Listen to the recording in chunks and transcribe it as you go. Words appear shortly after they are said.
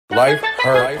Life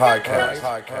Her Podcast.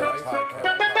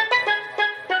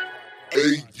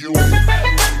 Hey, you.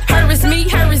 Her is me,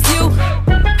 her is you.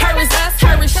 Her is us,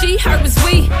 her is she, her is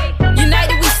we.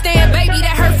 United we stand, baby,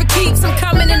 that hurt for keeps. I'm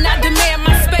coming and I demand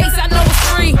my space, I know it's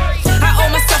free. I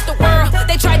owe myself the world,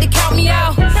 they tried to count me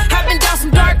out. I've been down some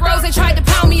dark roads, they tried to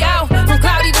pound me out. From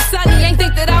cloudy to sunny, ain't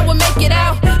think that I would make it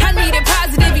out. I needed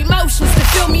positive emotions to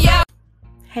fill me out.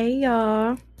 Hey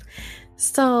y'all.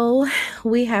 So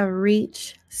we have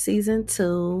reached season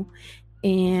 2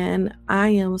 and I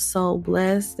am so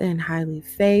blessed and highly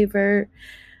favored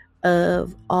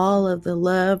of all of the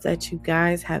love that you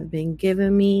guys have been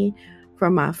giving me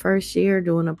from my first year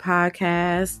doing a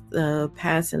podcast, the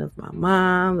passing of my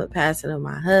mom, the passing of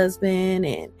my husband,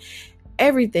 and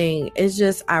everything. It's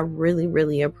just, I really,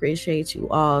 really appreciate you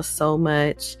all so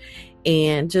much.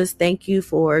 And just thank you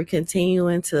for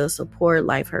continuing to support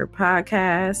Life Her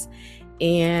Podcast.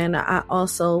 And I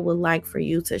also would like for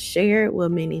you to share it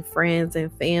with many friends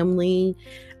and family.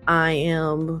 I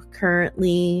am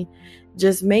currently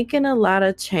just making a lot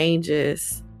of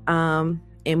changes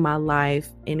in my life,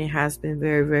 and it has been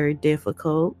very, very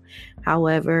difficult.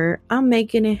 However, I'm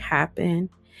making it happen.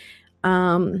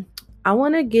 I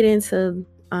want to get into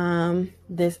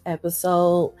this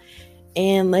episode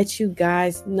and let you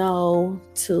guys know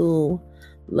to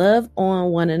love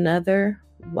on one another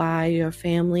while your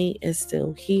family is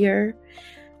still here.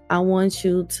 I want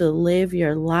you to live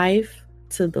your life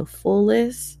to the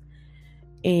fullest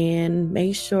and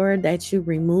make sure that you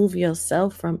remove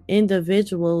yourself from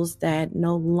individuals that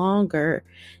no longer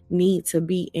need to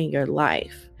be in your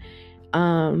life.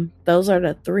 Those are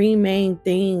the 3 main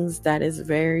things that is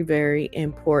very, very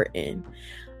important.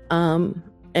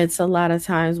 It's a lot of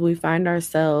times we find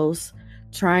ourselves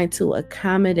trying to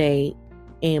accommodate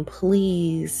and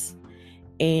please,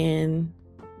 and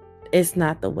it's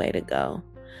not the way to go.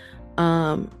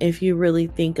 If you really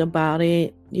think about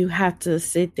it, you have to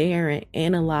sit there and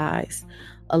analyze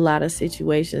a lot of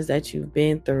situations that you've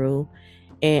been through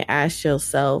and ask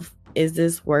yourself, is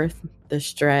this worth the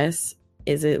stress?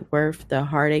 Is it worth the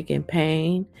heartache and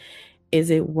pain? Is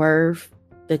it worth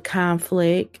the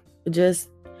conflict?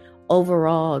 Just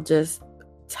overall, just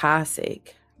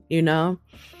toxic, you know?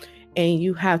 And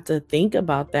you have to think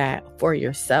about that for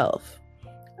yourself.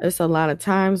 There's a lot of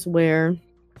times where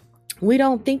we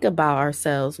don't think about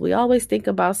ourselves. We always think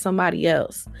about somebody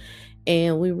else.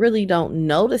 And we really don't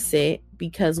notice it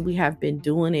because we have been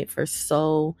doing it for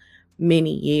so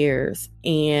many years.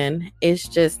 And it's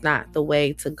just not the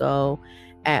way to go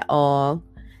at all.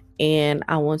 And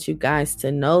I want you guys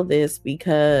to know this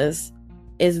because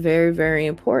it's very, very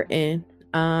important.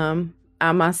 I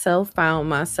myself found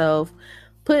myself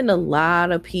putting a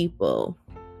lot of people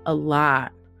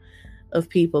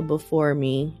before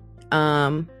me.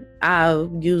 I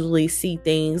usually see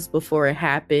things before it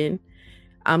happened.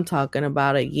 I'm talking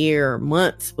about a year or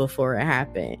months before it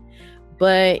happened.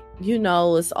 But, you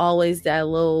know, it's always that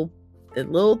little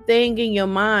thing in your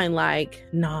mind like,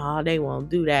 nah, they won't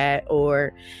do that.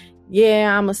 Or,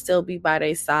 yeah, I'm going to still be by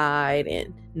their side.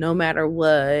 And no matter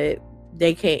what,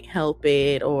 they can't help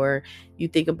it. Or you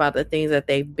think about the things that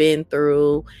they've been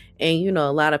through. And, you know,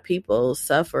 a lot of people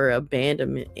suffer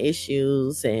abandonment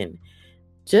issues and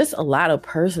just a lot of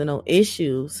personal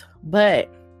issues. But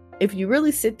if you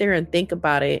really sit there and think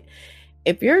about it,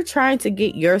 if you're trying to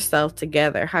get yourself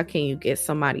together, how can you get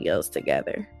somebody else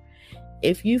together?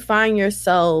 If you find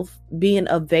yourself being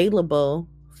available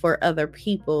for other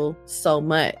people so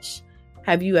much,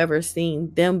 have you ever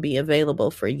seen them be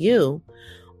available for you?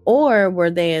 Or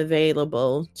were they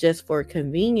available just for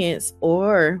convenience?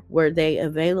 Or were they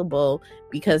available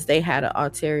because they had an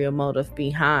ulterior motive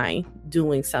behind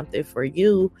doing something for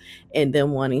you and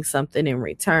then wanting something in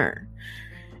return?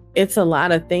 It's a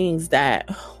lot of things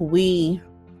that we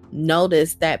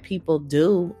notice that people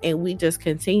do and we just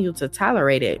continue to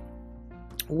tolerate it.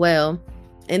 Well,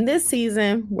 in this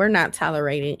season, we're not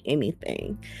tolerating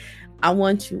anything. I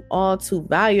want you all to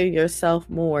value yourself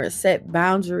more, set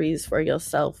boundaries for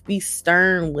yourself, be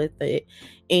stern with it,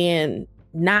 and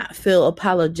not feel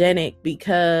apologetic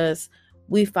because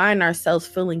we find ourselves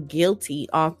feeling guilty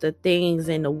off the things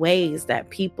and the ways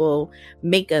that people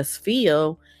make us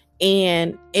feel.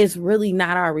 And it's really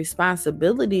not our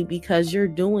responsibility because you're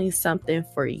doing something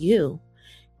for you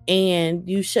and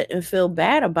you shouldn't feel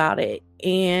bad about it.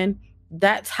 And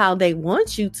that's how they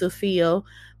want you to feel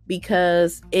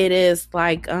because it is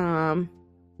like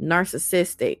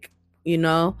narcissistic, you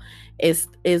know, it's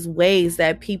ways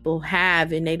that people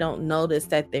have and they don't notice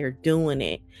that they're doing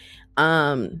it.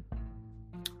 And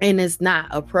it's not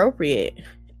appropriate.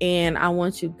 And I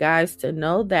want you guys to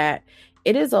know that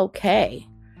it is okay.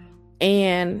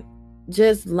 And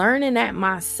just learning that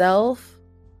myself,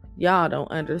 y'all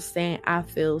don't understand. I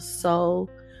feel so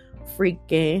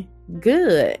freaking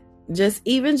good. Just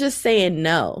saying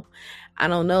no. I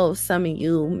don't know if some of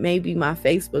you may be my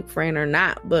Facebook friend or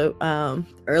not, but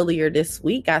earlier this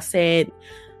week I said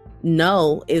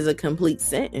no is a complete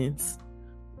sentence.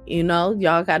 You know,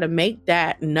 y'all got to make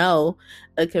that no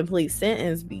a complete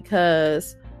sentence,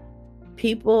 because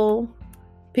people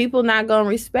not going to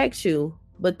respect you,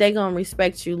 but they going to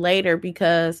respect you later,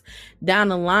 because down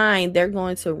the line they're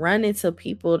going to run into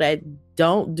people that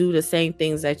don't do the same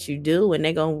things that you do, and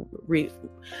they're going to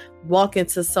walk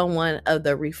into someone of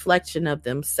the reflection of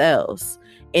themselves,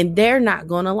 and they're not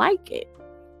going to like it,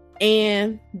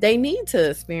 and they need to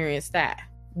experience that.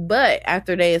 But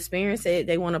after they experience it,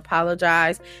 they want to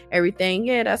apologize, everything.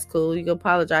 Yeah, that's cool, you can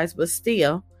apologize, but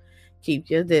still keep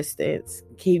your distance,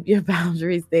 keep your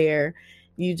boundaries there.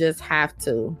 You just have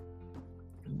to.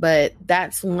 But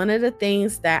that's one of the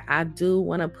things that I do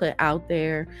want to put out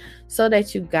there, so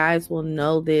that you guys will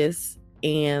know this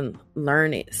and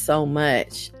learn it so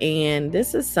much. And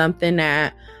this is something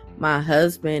that my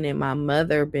husband and my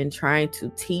mother been trying to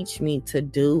teach me to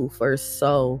do for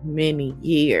so many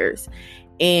years.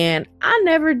 And I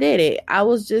never did it. I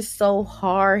was just so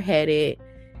hard-headed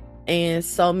in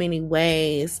so many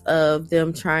ways of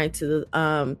them trying to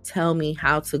tell me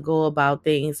how to go about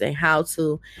things and how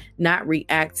to not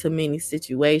react to many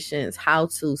situations, how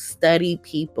to study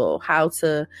people, how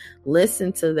to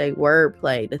listen to their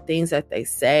wordplay, the things that they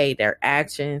say, their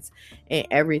actions, and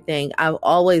everything. I've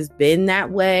always been that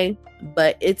way,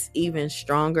 but it's even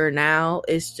stronger now.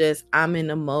 It's just I'm in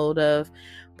the mode of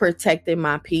protecting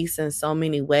my peace in so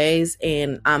many ways,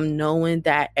 and I'm knowing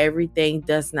that everything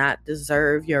does not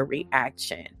deserve your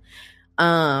reaction.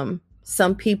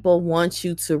 Some people want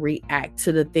you to react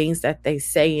to the things that they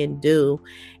say and do,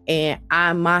 and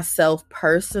I myself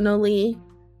personally,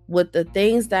 with the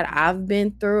things that I've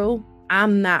been through,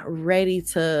 I'm not ready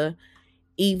to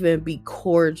even be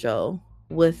cordial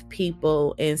with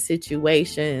people in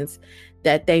situations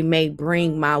that they may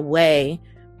bring my way,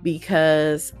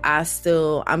 because I'm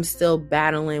still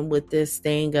battling with this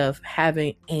thing of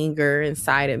having anger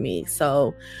inside of me.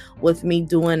 So with me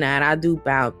doing that, I do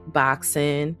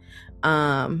boxing,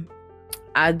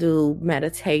 I do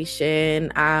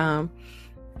meditation, I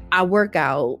work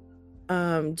out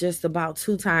just about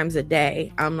 2 times a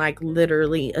day. I'm like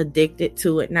literally addicted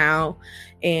to it now,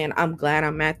 and I'm glad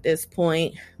I'm at this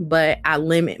point. But I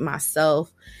limit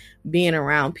myself being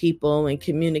around people and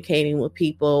communicating with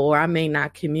people, or I may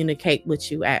not communicate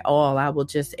with you at all. I will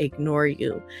just ignore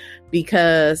you,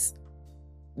 because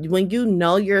when you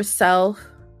know yourself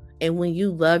and when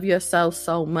you love yourself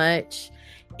so much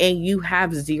and you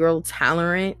have zero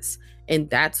tolerance, and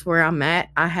that's where I'm at.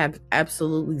 I have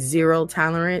absolutely zero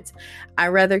tolerance. I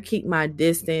rather keep my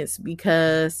distance,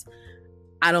 because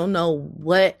I don't know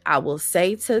what I will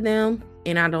say to them,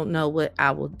 and I don't know what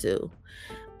I will do.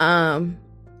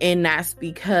 And that's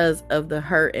because of the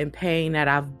hurt and pain that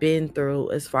I've been through,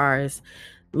 as far as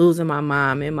losing my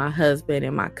mom and my husband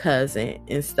and my cousin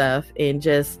and stuff, and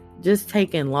just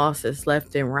taking losses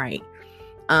left and right.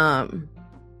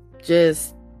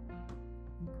 Just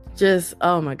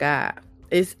oh my God,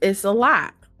 it's a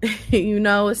lot. You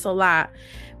know, it's a lot.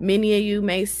 Many of you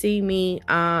may see me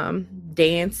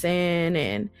dancing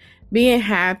and being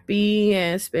happy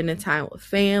and spending time with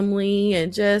family,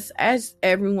 and just, as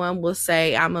everyone will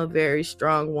say, I'm a very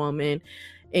strong woman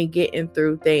in getting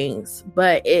through things.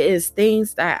 But it is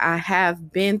things that I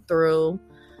have been through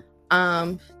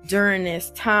during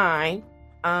this time,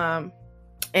 and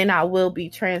I will be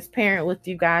transparent with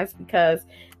you guys, because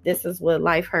this is what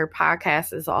Life Hurt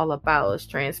Podcast is all about, is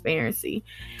transparency.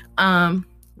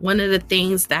 One of the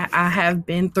things that I have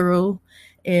been through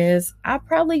is I've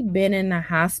probably been in the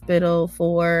hospital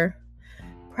for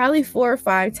probably 4 or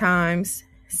 5 times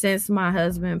since my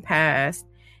husband passed.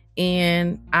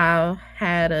 And I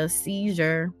had a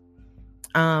seizure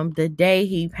the day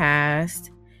he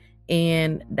passed,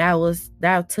 and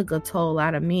that took a toll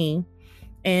out of me.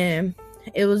 And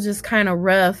it was just kind of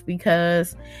rough,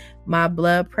 because my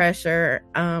blood pressure,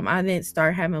 I didn't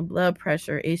start having blood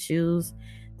pressure issues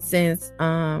since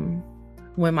when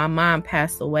my mom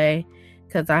passed away,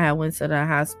 because I had went to the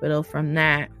hospital from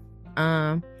that.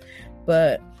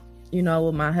 But you know,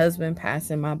 with my husband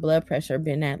passing, my blood pressure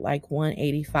been at like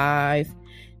 185.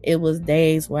 It was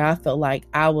days where I felt like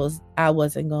I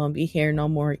wasn't gonna be here no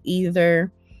more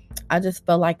either. I just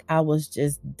felt like I was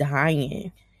just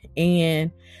dying,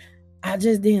 and I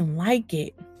just didn't like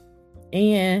it.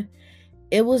 And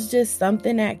it was just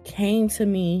something that came to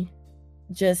me,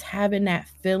 just having that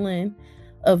feeling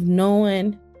of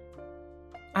knowing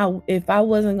if I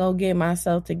wasn't gonna get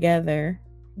myself together,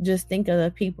 just think of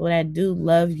the people that do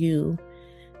love you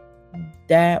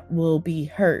that will be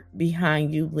hurt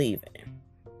behind you leaving.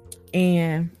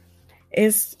 And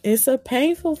it's a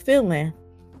painful feeling.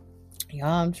 Y'all,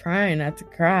 I'm trying not to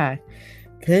cry.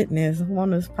 Goodness, I'm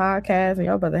on this podcast and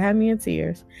y'all about to have me in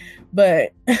tears.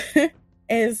 But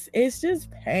it's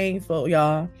just painful,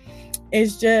 y'all.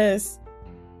 It's just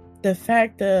the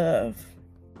fact of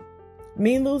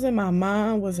me losing my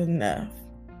mom was enough.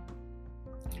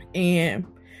 And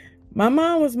my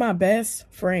mom was my best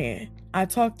friend. I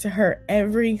talked to her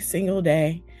every single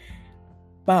day,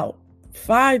 about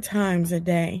 5 times a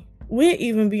day. We'd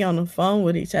even be on the phone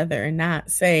with each other and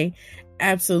not say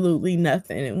absolutely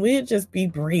nothing. And we'd just be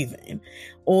breathing.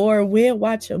 Or we'd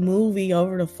watch a movie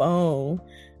over the phone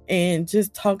and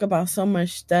just talk about so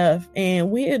much stuff.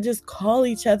 And we'd just call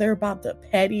each other about the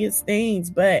pettiest things.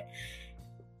 But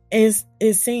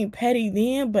it seemed petty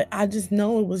then, but I just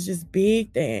know it was just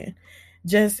big then.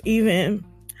 Just even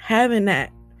having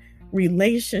that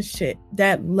relationship,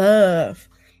 that love.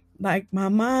 Like my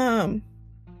mom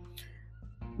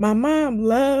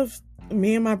loved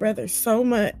me and my brother so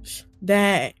much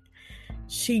that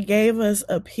she gave us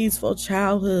a peaceful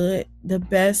childhood the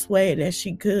best way that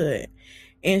she could.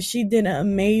 And she did an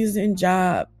amazing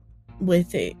job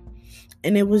with it.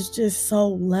 And it was just so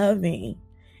loving.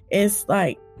 It's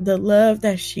like the love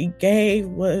that she gave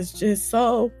was just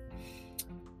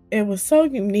it was so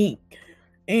unique.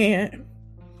 And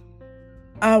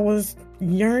I was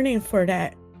yearning for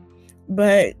that.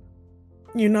 But,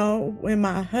 when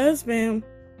my husband,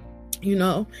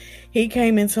 he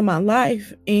came into my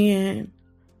life, and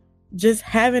just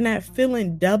having that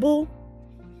feeling double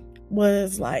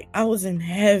was like I was in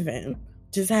heaven.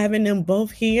 Just having them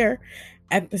both here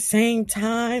at the same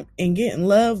time and getting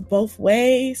love both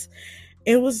ways.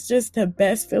 It was just the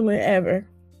best feeling ever.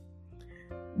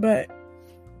 But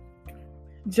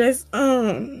just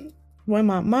when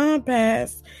my mom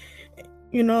passed,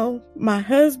 my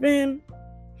husband,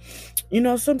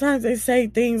 sometimes they say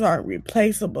things aren't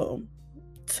replaceable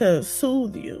to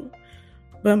soothe you.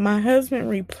 But my husband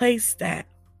replaced that.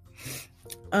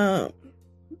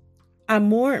 I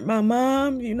mourned my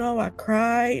mom, I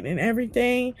cried and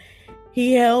everything.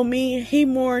 He held me. He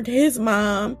mourned his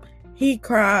mom. He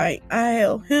cried. I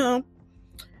held him.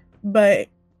 But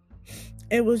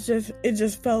it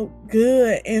just felt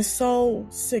good and so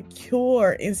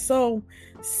secure and so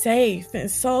safe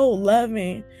and so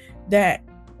loving that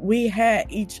we had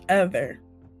each other.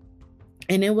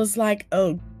 And it was like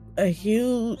a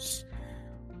huge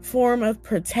form of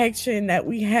protection that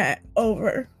we had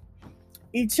over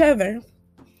each other,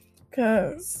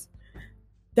 because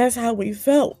that's how we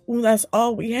felt. That's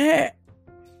all we had.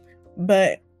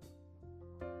 But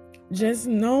just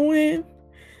knowing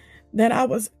that I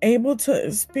was able to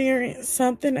experience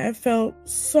something that felt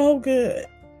so good,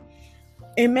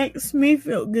 it makes me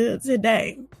feel good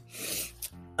today.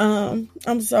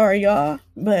 I'm sorry, y'all,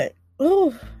 but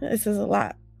this is a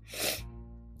lot.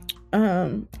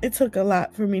 It took a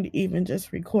lot for me to even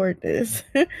just record this.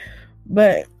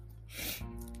 But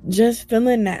just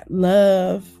feeling that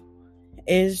love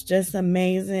is just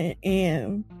amazing.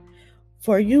 And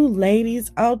for you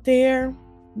ladies out there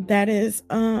that is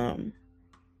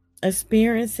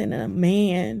experiencing a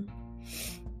man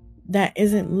that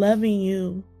isn't loving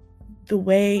you the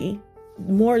way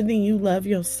more than you love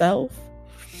yourself,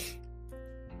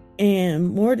 and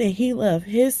more than he loved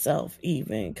himself,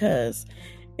 even, because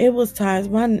it was times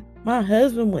my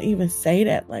husband would even say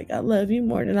that, like, I love you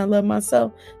more than I love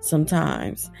myself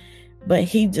sometimes. But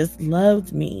he just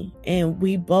loved me, and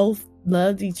we both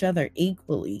loved each other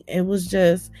equally. It was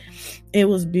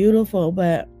beautiful.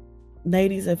 But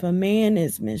ladies, if a man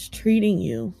is mistreating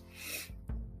you,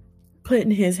 putting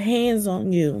his hands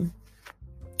on you,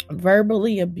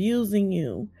 verbally abusing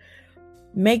you,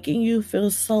 making you feel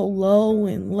so low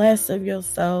and less of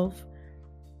yourself,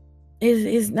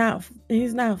 he's not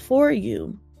for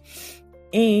you.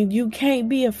 And you can't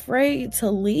be afraid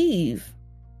to leave.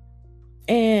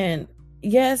 And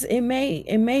yes, it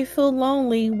may feel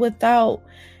lonely without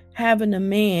having a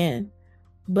man,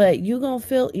 but you're gonna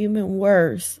feel even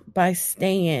worse by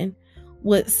staying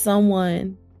with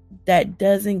someone that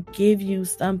doesn't give you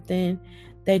something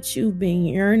that you've been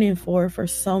yearning for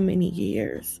so many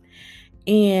years.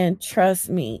 And trust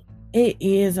me, it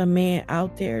is a man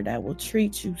out there that will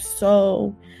treat you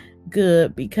so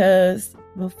good, because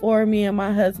before me and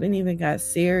my husband even got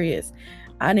serious,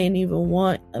 I didn't even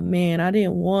want a man. I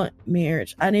didn't want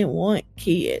marriage. I didn't want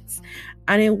kids.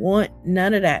 I didn't want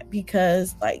none of that,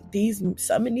 because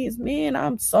some of these men,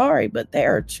 I'm sorry, but they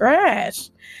are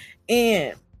trash.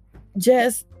 And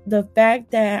just the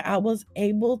fact that I was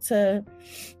able to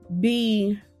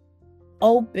be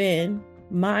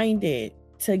open-minded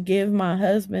to give my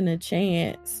husband a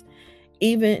chance,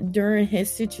 even during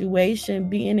his situation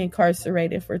being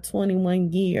incarcerated for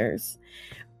 21 years,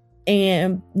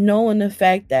 and knowing the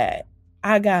fact that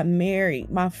I got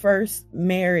married, my first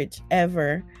marriage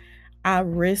ever. I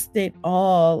risked it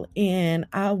all and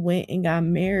I went and got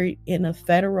married in a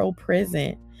federal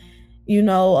prison. You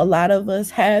know, a lot of us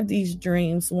have these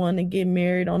dreams, want to get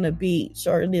married on the beach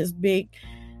or this big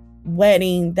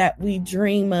wedding that we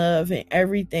dream of and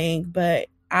everything. But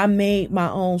I made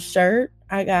my own shirt.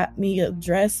 I got me a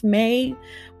dress made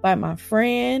by my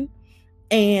friend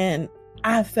and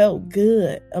I felt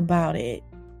good about it.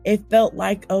 It felt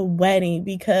like a wedding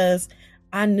because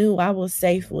I knew I was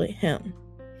safe with him.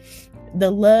 The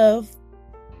love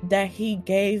that he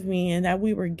gave me and that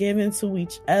we were giving to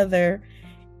each other,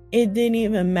 it didn't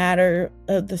even matter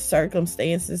of the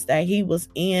circumstances that he was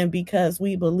in because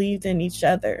we believed in each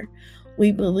other.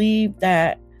 We believed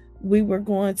that we were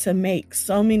going to make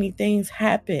so many things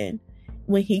happen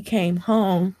when he came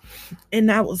home. And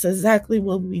that was exactly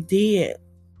what we did.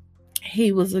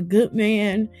 He was a good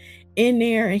man in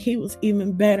there and he was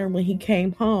even better when he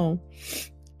came home.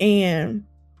 And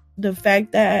the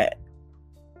fact that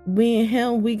we and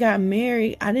him, we got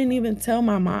married, I didn't even tell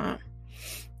my mom.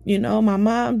 You know, my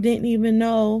mom didn't even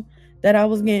know that I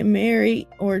was getting married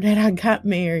or that I got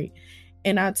married.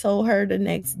 And I told her the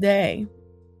next day.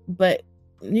 But,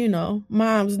 you know,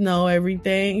 moms know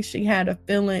everything. She had a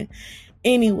feeling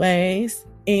anyways.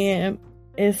 And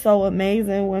it's so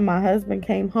amazing when my husband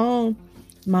came home,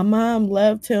 my mom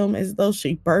loved him as though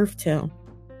she birthed him.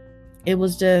 It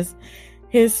was just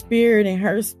his spirit and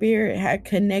her spirit had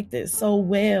connected so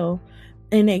well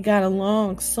and they got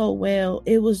along so well.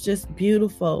 It was just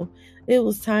beautiful. It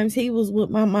was times he was with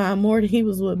my mom more than he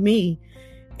was with me.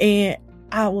 And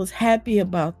I was happy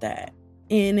about that.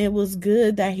 And it was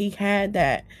good that he had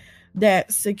that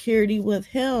security with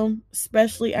him,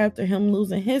 especially after him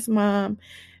losing his mom,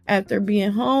 after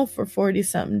being home for 40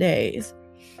 something days.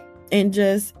 And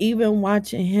just even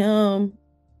watching him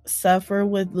suffer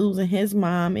with losing his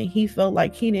mom, and he felt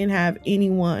like he didn't have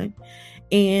anyone,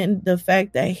 and the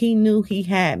fact that he knew he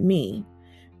had me.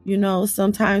 You know,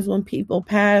 sometimes when people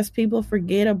pass, people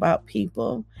forget about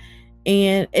people,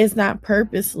 and it's not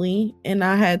purposely. And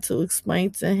I had to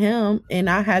explain to him, and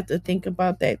I had to think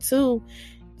about that too.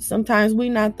 Sometimes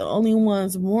we're not the only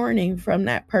ones mourning from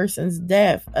that person's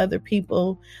death. Other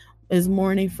people is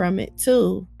mourning from it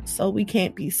too. So we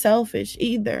can't be selfish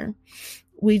either.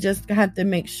 We just have to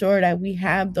make sure that we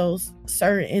have those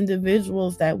certain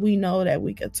individuals that we know that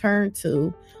we could turn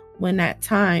to when that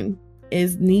time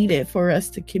is needed for us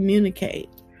to communicate.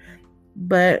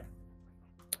 But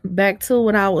back to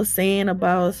what I was saying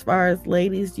about, as far as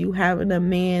ladies, you having a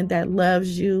man that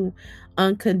loves you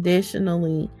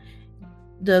unconditionally.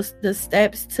 The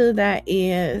steps to that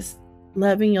is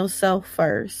loving yourself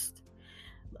first.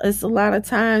 It's a lot of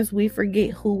times we forget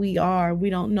who we are.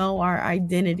 We don't know our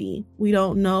identity. We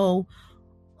don't know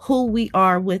who we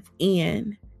are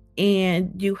within.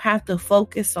 And you have to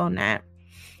focus on that.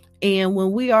 And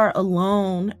when we are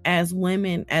alone as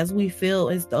women, as we feel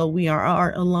as though we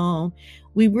are alone,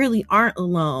 we really aren't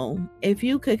alone. If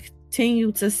you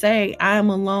continue to say,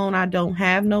 I'm alone, I don't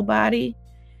have nobody,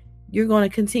 you're going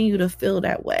to continue to feel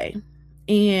that way.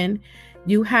 And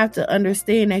you have to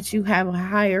understand that you have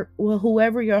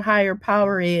whoever your higher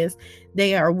power is,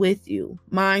 they are with you.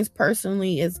 Mine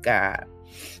personally is God.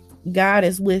 God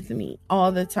is with me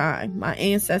all the time. My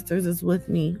ancestors is with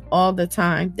me all the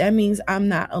time. That means I'm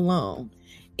not alone.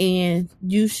 And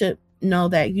you should know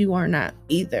that you are not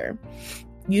either.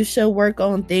 You should work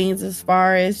on things as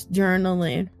far as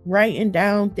journaling, writing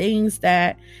down things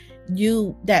that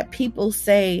people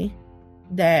say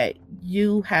that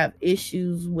you have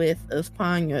issues with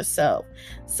upon yourself.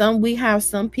 We have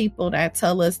some people that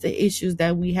tell us the issues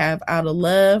that we have out of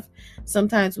love.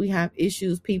 Sometimes we have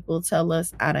issues people tell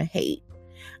us out of hate.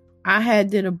 I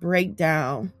did a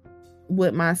breakdown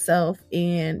with myself,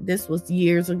 and this was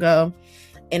years ago.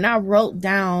 And I wrote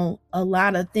down a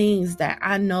lot of things that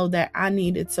I know that I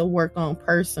needed to work on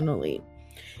personally.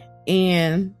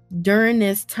 And during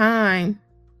this time,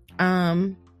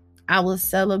 I was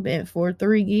celibate for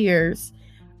 3 years,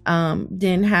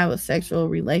 didn't have a sexual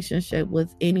relationship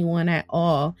with anyone at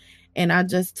all. And I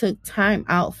just took time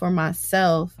out for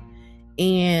myself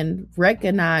and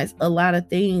recognized a lot of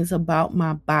things about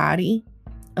my body,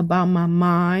 about my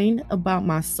mind, about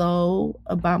my soul,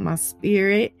 about my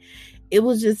spirit. It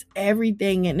was just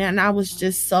everything. And I was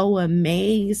just so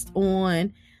amazed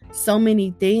on so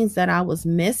many things that I was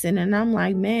missing. And I'm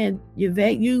like, man,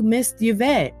 Yvette, you missed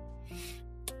Yvette.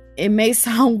 It may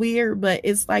sound weird, but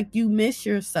it's like you miss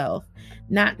yourself,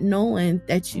 not knowing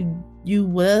that you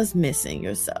was missing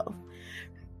yourself.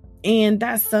 And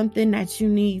that's something that you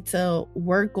need to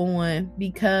work on,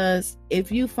 because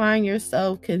if you find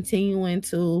yourself continuing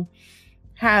to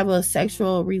have a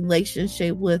sexual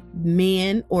relationship with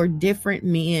men or different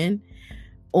men,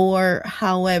 or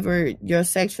however your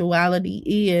sexuality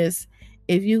is,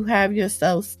 if you find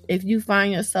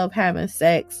yourself having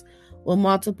sex with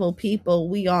multiple people,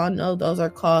 we all know those are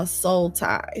called soul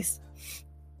ties.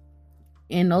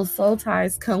 And those soul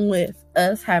ties come with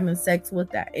us having sex with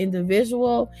that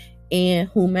individual, and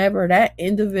whomever that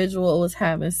individual was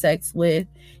having sex with,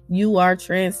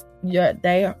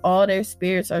 all their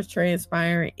spirits are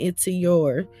transpiring into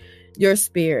your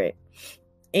spirit.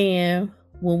 And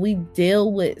when we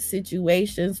deal with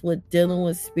situations with dealing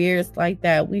with spirits like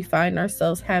that, we find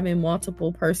ourselves having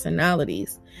multiple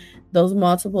personalities. Those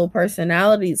multiple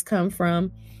personalities come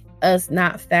from us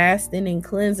not fasting and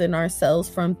cleansing ourselves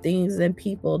from things and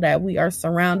people that we are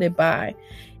surrounded by.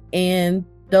 And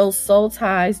those soul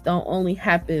ties don't only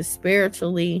happen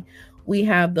spiritually. We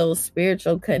have those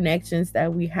spiritual connections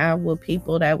that we have with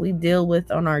people that we deal with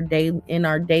in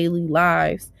our daily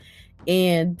lives.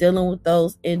 And dealing with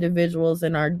those individuals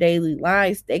in our daily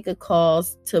lives, they could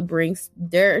cause to bring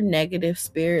their negative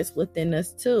spirits within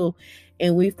us too.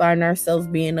 And we find ourselves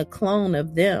being a clone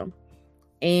of them.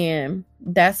 And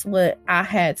that's what I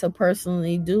had to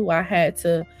personally do. I had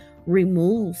to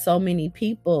remove so many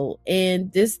people.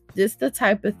 And this the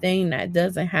type of thing that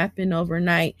doesn't happen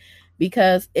overnight,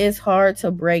 because it's hard to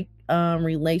break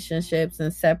relationships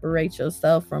and separate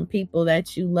yourself from people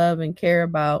that you love and care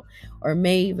about, or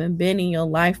may even been in your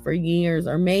life for years,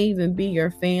 or may even be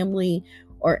your family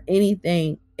or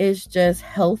anything. It's just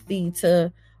healthy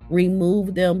to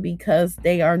remove them because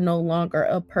they are no longer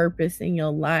a purpose in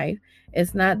your life.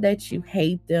 It's not that you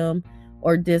hate them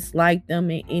or dislike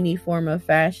them in any form of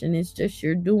fashion. It's just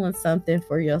you're doing something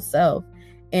for yourself.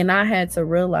 And I had to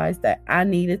realize that I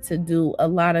needed to do a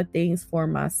lot of things for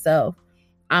myself.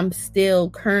 I'm still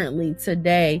currently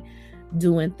today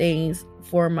doing things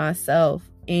for myself.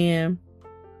 And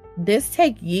this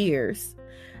take years.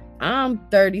 I'm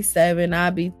 37.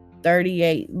 I'll be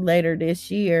 38 later this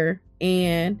year.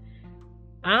 And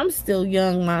I'm still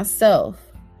young myself.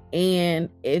 And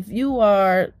if you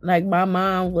are like, my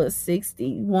mom was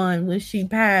 61 when she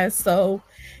passed. So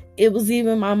it was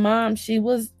even my mom. She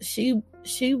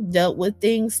dealt with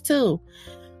things too.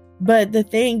 But the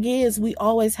thing is, we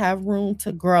always have room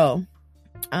to grow.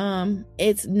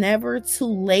 It's never too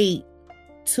late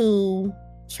to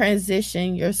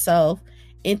transition yourself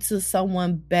into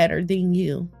someone better than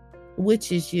you,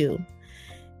 which is you.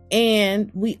 And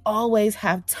we always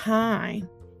have time.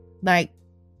 Like,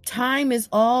 time is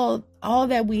all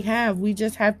that we have. We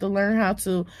just have to learn how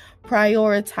to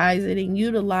prioritize it and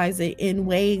utilize it in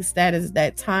ways that is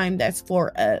that time that's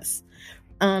for us.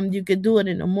 You could do it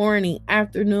in the morning,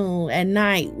 afternoon, at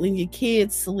night, when your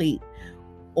kids sleep,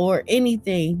 or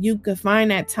anything. You could find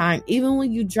that time. Even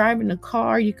when you drive in the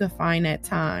car, you could find that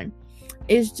time.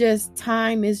 It's just,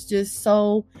 time is just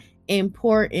so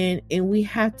important, and we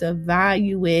have to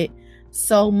value it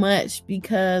so much,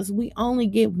 because we only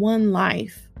get one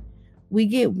life. We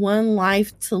get one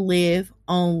life to live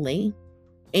only.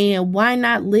 And why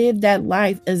not live that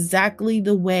life exactly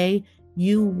the way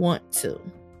you want to?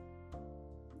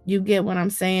 You get what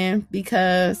I'm saying?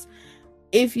 Because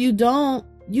if you don't,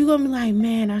 you're going to be like,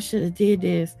 man, I should have did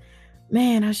this.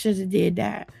 Man, I should have did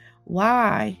that.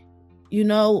 Why?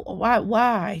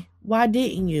 Why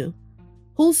didn't you?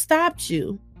 Who stopped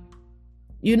you?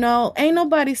 Ain't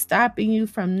nobody stopping you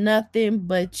from nothing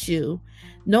but you.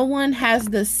 No one has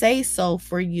the say so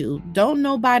for you. Don't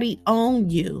nobody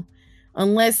own you.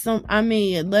 Unless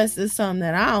it's something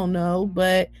that I don't know.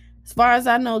 But as far as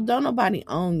I know, don't nobody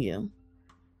own you.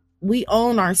 We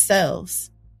own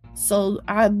ourselves. So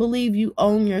I believe you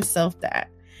own yourself that.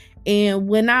 And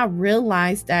when I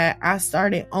realized that, I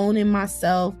started owning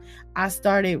myself. I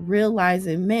started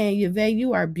realizing, man, Yvette,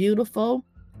 you are beautiful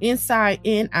inside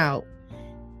and out.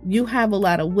 You have a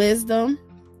lot of wisdom.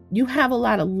 You have a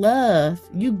lot of love.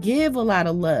 You give a lot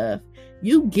of love.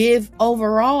 You give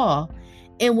overall.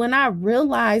 And when I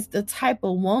realized the type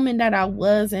of woman that I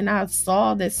was, and I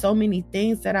saw that so many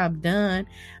things that I've done,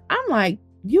 I'm like,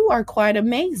 you are quite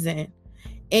amazing.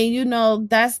 And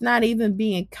that's not even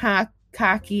being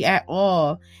cocky at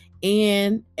all.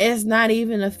 And it's not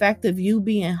even the fact of you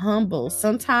being humble.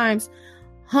 Sometimes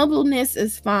humbleness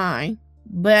is fine,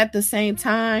 but at the same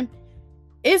time,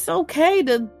 It's okay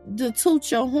to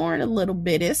toot your horn a little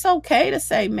bit. It's okay to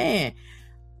say, man,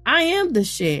 I am the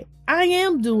shit. I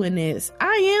am doing this.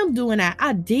 I am doing that.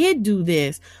 I did do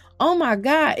this. Oh my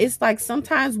God. It's like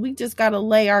sometimes we just got to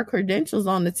lay our credentials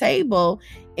on the table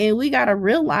and we got to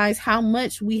realize how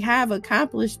much we have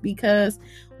accomplished because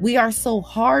we are so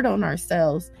hard on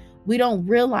ourselves. We don't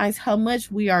realize how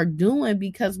much we are doing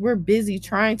because we're busy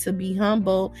trying to be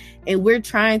humble and we're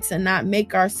trying to not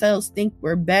make ourselves think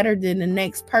we're better than the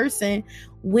next person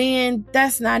when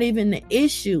that's not even the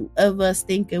issue of us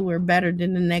thinking we're better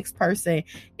than the next person.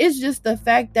 It's just the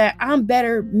fact that I'm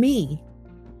better me.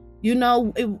 You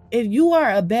know, if you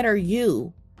are a better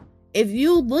you, if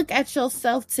you look at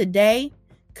yourself today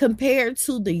compared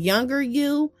to the younger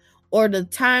you, or the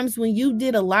times when you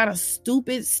did a lot of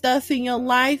stupid stuff in your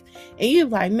life and you're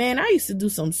like, man, I used to do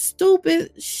some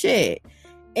stupid shit.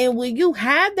 And when you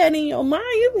have that in your mind,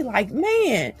 you be like,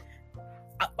 man,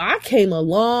 I came a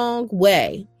long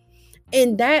way.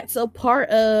 And that's a part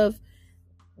of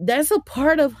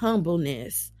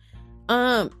humbleness.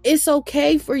 It's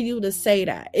okay for you to say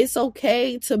that. It's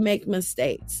okay to make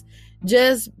mistakes.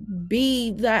 Just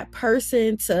be that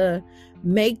person to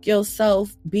make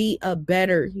yourself be a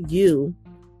better you.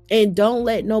 And don't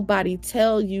let nobody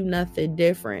tell you nothing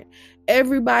different.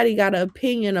 Everybody got an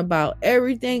opinion about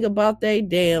everything about their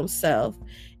damn self.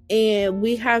 And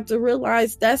we have to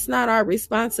realize that's not our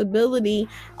responsibility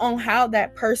on how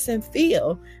that person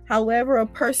feel. However a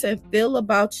person feel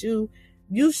about you,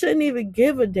 you shouldn't even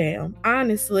give a damn,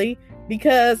 honestly.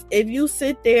 Because if you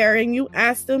sit there and you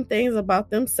ask them things about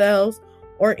themselves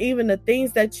or even the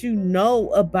things that you know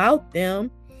about them,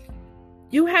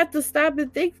 you have to stop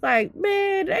and think like,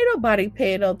 man, ain't nobody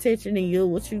paying no attention to you,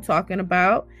 what you talking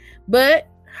about. But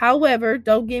however,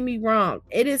 don't get me wrong.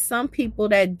 It is some people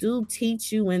that do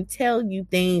teach you and tell you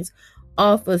things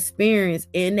off experience,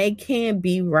 and they can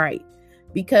be right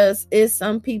because it's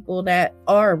some people that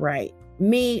are right.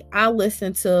 Me, I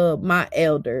listen to my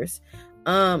elders.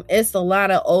 It's a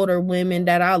lot of older women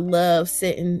that I love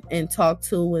sitting and talk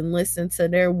to and listen to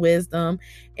their wisdom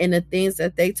and the things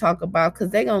that they talk about, because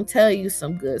they're going to tell you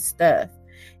some good stuff.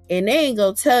 And they ain't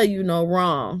going to tell you no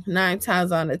wrong 9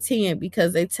 times out of 10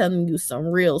 because they telling you some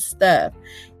real stuff.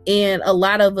 And a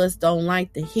lot of us don't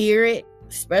like to hear it,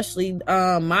 especially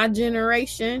my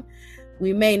generation.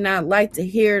 We may not like to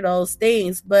hear those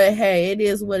things, but hey, it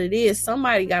is what it is.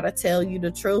 Somebody got to tell you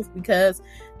the truth, because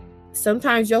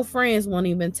sometimes your friends won't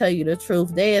even tell you the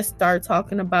truth. They'll start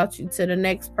talking about you to the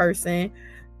next person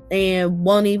and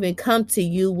won't even come to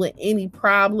you with any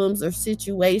problems or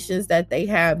situations that they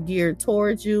have geared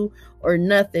towards you or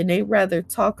nothing. They rather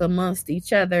talk amongst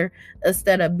each other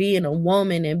instead of being a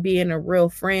woman and being a real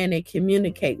friend and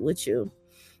communicate with you.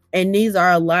 And these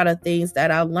are a lot of things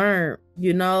that I learned,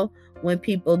 you know, when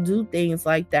people do things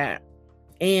like that.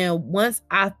 And once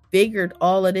I figured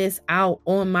all of this out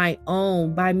on my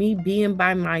own, by me being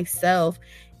by myself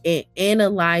and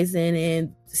analyzing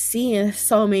and seeing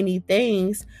so many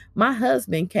things, my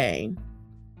husband came.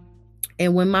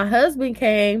 And when my husband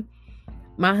came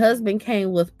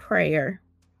with prayer.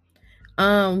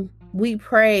 We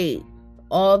prayed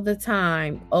all the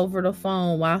time over the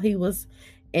phone while he was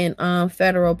in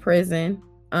federal prison.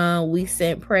 We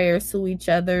sent prayers to each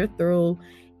other through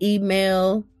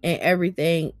email and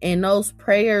everything, and those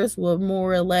prayers were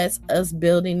more or less us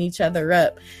building each other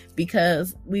up,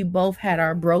 because we both had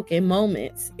our broken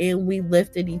moments and we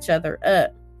lifted each other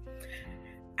up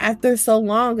after so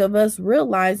long of us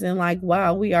realizing like,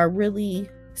 wow, we are really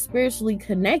spiritually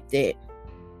connected.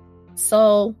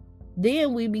 So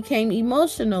then we became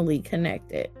emotionally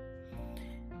connected.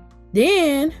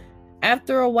 Then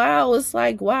after a while, it's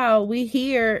like, wow, we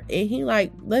here, and he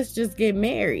like, let's just get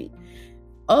married.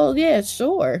 Oh yeah,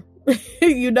 sure.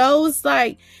 You know, it's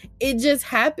like, it just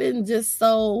happened just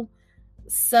so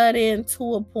sudden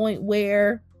to a point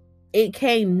where it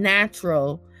came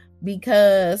natural,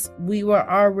 because we were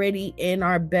already in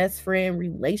our best friend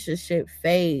relationship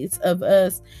phase of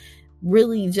us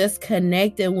really just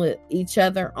connecting with each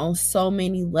other on so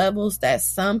many levels that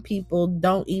some people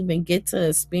don't even get to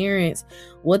experience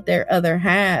what their other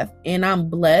half. And I'm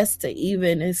blessed to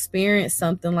even experience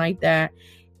something like that,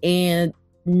 and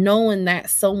knowing that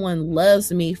someone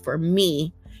loves me for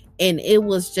me. And it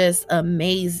was just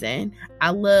amazing.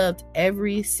 I loved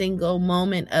every single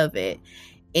moment of it.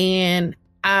 And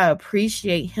I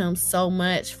appreciate him so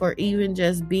much for even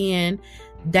just being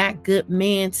that good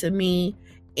man to me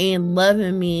and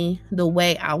loving me the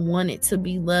way I wanted to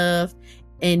be loved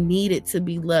and needed to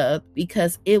be loved,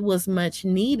 because it was much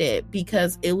needed,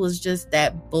 because it was just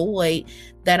that void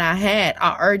that I had.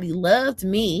 I already loved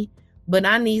me, but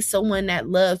I need someone that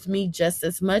loves me just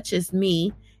as much as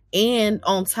me. And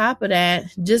on top of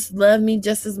that, just love me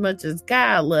just as much as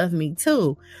God loved me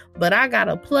too. But I got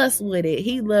a plus with it.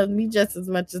 He loved me just as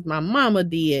much as my mama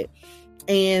did.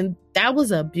 And that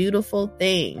was a beautiful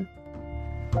thing.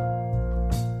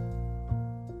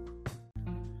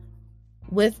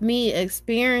 With me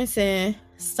experiencing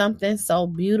something so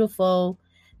beautiful,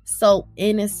 so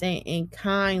innocent and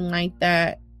kind like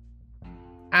that,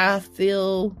 I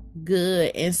feel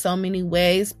good in so many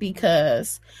ways,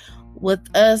 because with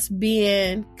us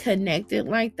being connected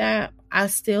like that, I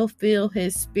still feel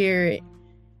his spirit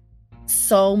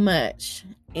so much.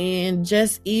 And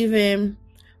just even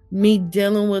me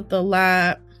dealing with a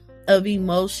lot of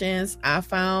emotions, I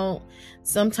found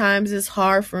sometimes it's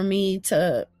hard for me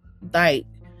to like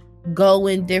go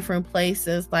in different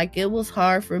places. Like, it was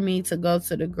hard for me to go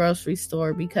to the grocery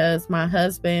store because my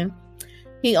husband,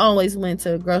 he always went to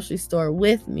the grocery store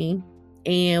with me.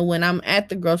 And when I'm at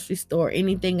the grocery store,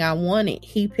 anything I wanted,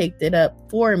 he picked it up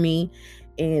for me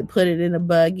and put it in a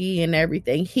buggy and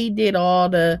everything. He did all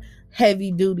the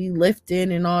heavy duty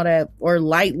lifting and all that, or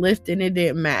light lifting. It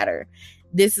didn't matter.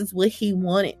 This is what he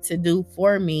wanted to do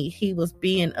for me. He was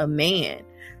being a man.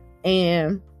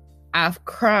 And I've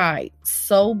cried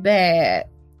so bad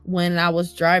when I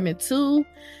was driving to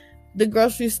the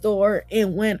grocery store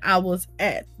and when I was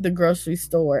at the grocery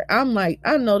store. I'm like,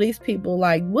 I know these people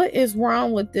like, what is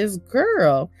wrong with this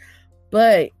girl?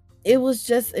 But it was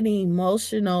just an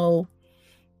emotional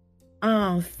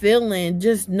feeling,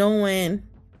 just knowing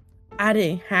I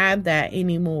didn't have that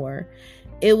anymore.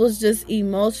 It was just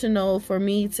emotional for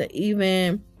me to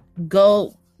even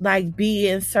go, like, be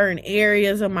in certain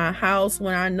areas of my house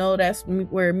when I know that's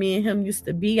where me and him used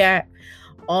to be at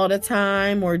all the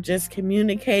time, or just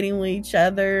communicating with each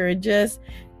other, and just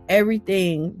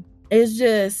everything. It's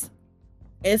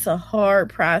a hard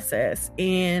process.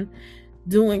 And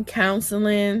doing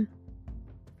counseling,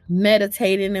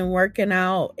 meditating and working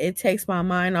out, it takes my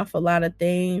mind off a lot of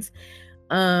things.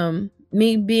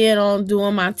 Me being on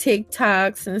doing my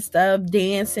TikToks and stuff,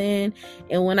 dancing,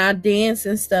 and when I dance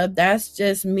and stuff, that's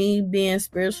just me being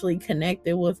spiritually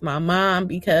connected with my mom,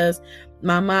 because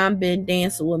my mom been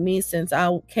dancing with me since I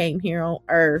came here on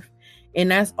earth. And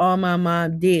that's all my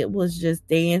mom did, was just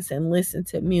dance and listen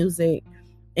to music.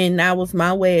 And that was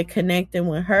my way of connecting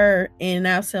with her. And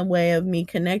that's a way of me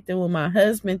connecting with my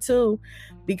husband too,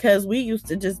 because we used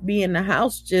to just be in the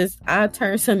house, I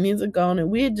turned some music on and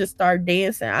we'd just start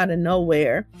dancing out of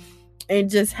nowhere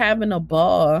and just having a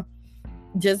ball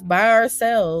just by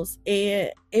ourselves.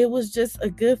 And it was just a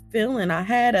good feeling. I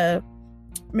had a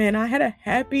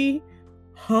happy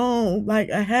home, like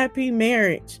a happy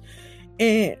marriage,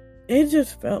 and it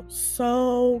just felt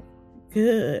so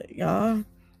good, y'all.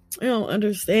 I don't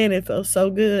understand, it felt so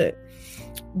good.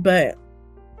 But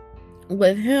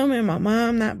with him and my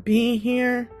mom not being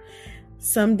here,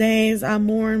 some days I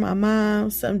mourn my mom,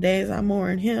 some days I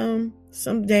mourn him,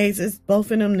 some days it's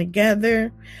both of them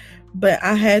together. But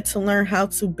I had to learn how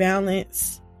to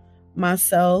balance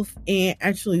myself and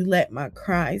actually let my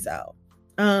cries out.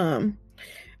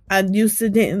 I used to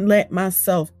didn't let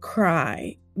myself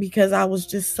cry because I was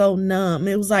just so numb.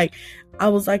 It was like I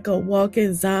was like a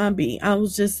walking zombie. I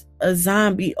was just a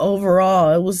zombie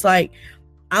overall. It was like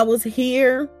I was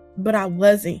here, but I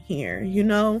wasn't here, you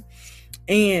know?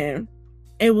 And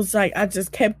it was like I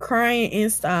just kept crying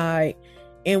inside.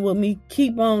 And with me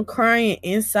keep on crying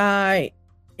inside,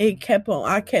 I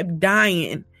kept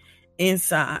dying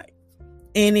inside.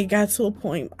 And it got to a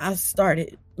point I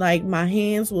started, like, my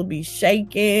hands will be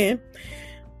shaking.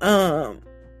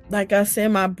 Like I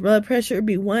said, my blood pressure would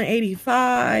be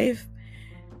 185.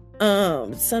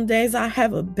 Some days I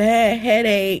have a bad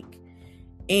headache.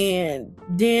 And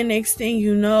then next thing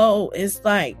you know, it's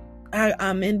like I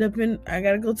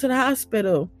gotta go to the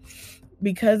hospital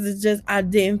because it's just, I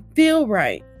didn't feel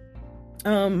right.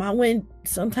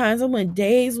 Sometimes I went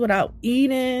days without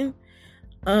eating.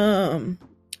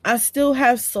 I still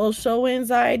have social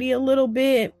anxiety a little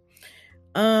bit.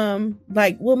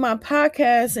 Like with my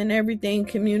podcast and everything,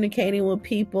 communicating with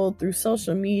people through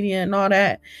social media and all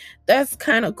that, that's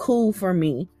kind of cool for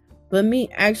me. But me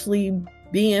actually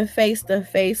being face to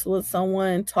face with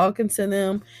someone, talking to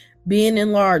them, being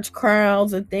in large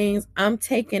crowds and things, I'm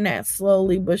taking that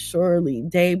slowly but surely,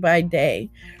 day by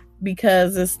day,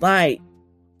 because it's like,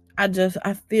 I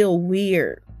feel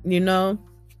weird, you know?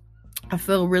 I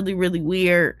feel really, really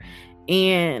weird.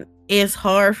 And it's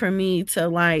hard for me to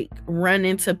like run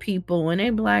into people and they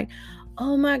be like,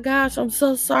 oh my gosh, I'm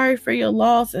so sorry for your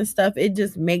loss and stuff. It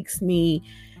just makes me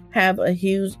have a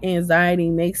huge anxiety,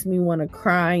 makes me want to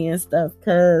cry and stuff,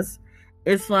 because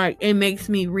it's like it makes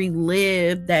me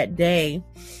relive that day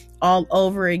all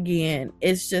over again.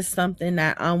 It's just something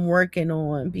that I'm working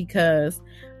on because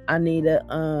I need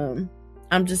to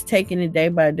I'm just taking it day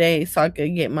by day so I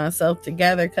could get myself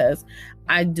together, because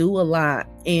I do a lot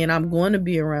and I'm going to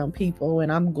be around people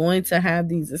and I'm going to have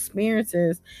these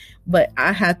experiences, but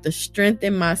I have to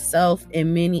strengthen myself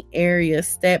in many areas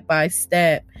step by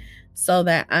step so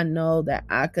that I know that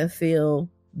I could feel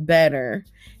better.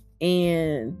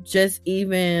 And just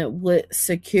even with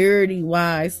security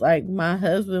wise, like my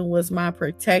husband was my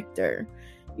protector.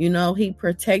 You know, he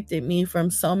protected me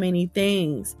from so many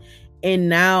things. And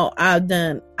now I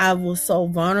was so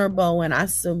vulnerable and I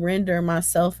surrendered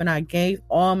myself and I gave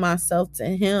all myself to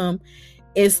him.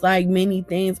 It's like many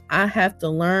things I have to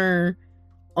learn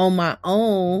on my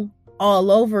own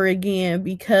all over again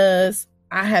because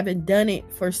I haven't done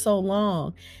it for so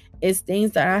long. It's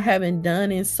things that I haven't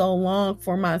done in so long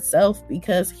for myself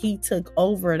because he took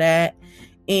over that,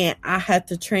 and I had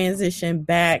to transition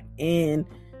back into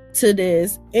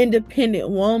this independent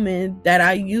woman that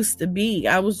I used to be.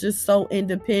 I was just so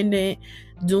independent,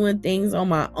 doing things on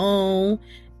my own,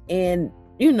 and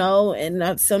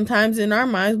sometimes in our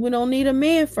minds we don't need a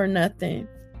man for nothing.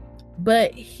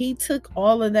 But he took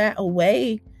all of that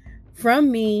away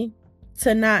from me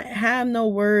to not have no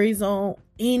worries on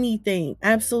anything,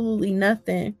 absolutely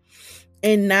nothing.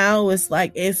 And now it's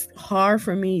like it's hard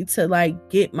for me to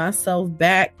like get myself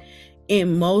back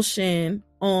in motion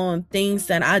on things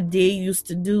that I did used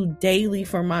to do daily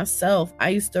for myself. I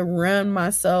used to run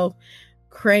myself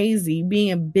crazy,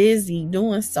 being busy,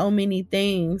 doing so many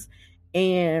things.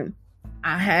 And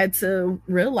I had to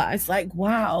realize, like,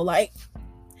 wow, like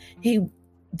he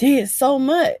did so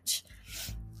much.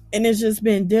 And it's just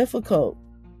been difficult.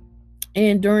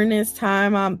 And during this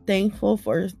time, I'm thankful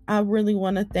I really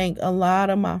want to thank a lot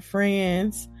of my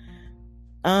friends,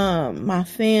 my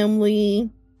family.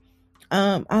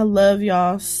 I love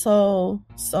y'all so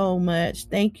much.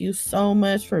 Thank you so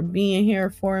much for being here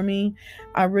for me.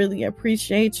 I really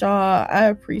appreciate y'all. I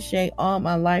appreciate all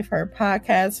my Life Hurt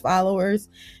podcast followers.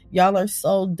 Y'all are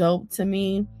so dope to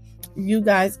me. You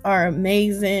guys are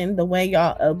amazing. The way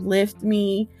y'all uplift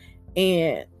me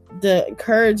and the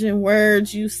encouraging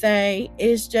words you say,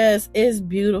 it's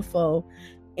beautiful.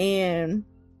 And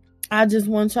I just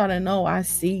want y'all to know I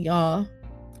see y'all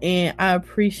and I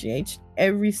appreciate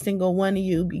every single one of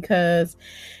you, because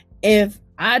if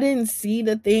I didn't see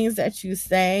the things that you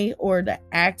say or the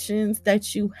actions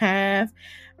that you have,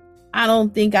 I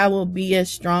don't think I will be as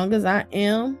strong as I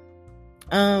am.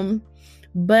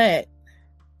 But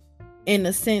in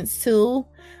a sense too,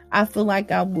 I feel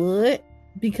like I would,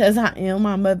 because I am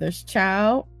my mother's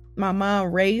child. My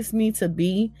mom raised me to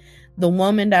be the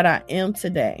woman that I am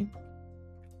today.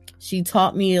 She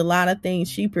taught me a lot of things.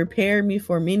 She prepared me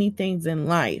for many things in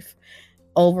life.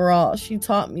 Overall, she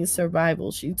taught me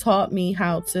survival. She taught me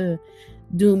how to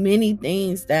do many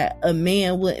things that a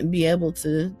man wouldn't be able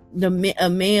to. A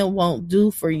man won't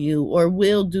do for you or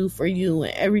will do for you,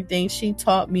 and everything. She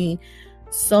taught me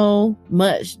so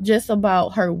much just about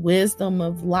her wisdom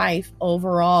of life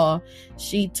overall.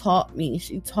 She taught me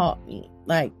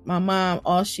like my mom,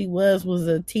 all she was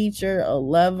a teacher, a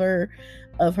lover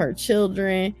of her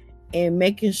children, and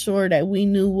making sure that we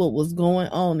knew what was going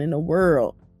on in the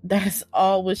world. That's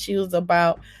all what she was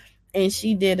about. And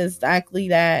she did exactly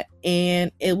that.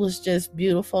 And it was just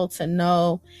beautiful to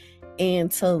know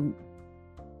and to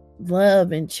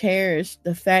love and cherish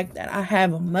the fact that I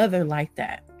have a mother like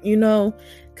that,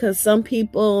 because some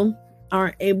people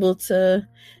aren't able to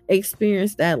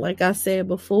experience that. Like I said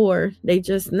before, they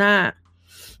just not.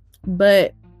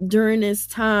 But during this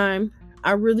time,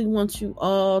 I really want you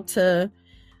all to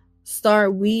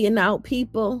start weeding out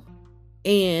people,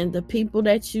 and the people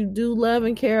that you do love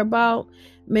and care about,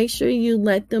 make sure you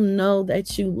let them know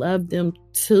that you love them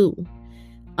too.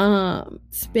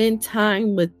 Spend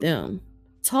time with them.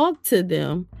 Talk to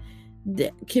them.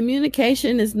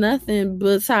 Communication is nothing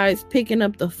besides picking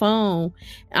up the phone.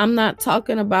 I'm not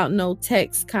talking about no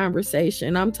text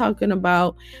conversation. I'm talking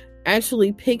about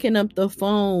actually picking up the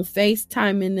phone,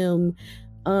 FaceTiming them,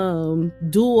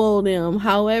 duo them,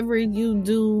 however you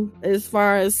do. As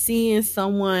far as seeing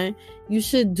someone, you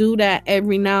should do that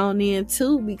every now and then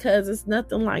too, because it's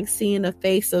nothing like seeing the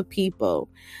face of people.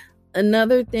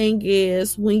 Another thing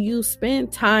is, when you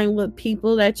spend time with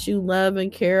people that you love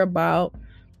and care about,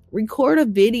 record a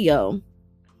video,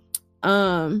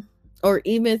 or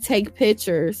even take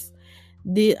pictures.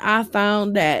 I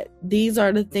found that these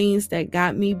are the things that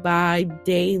got me by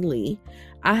daily.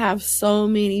 I have so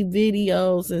many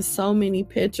videos and so many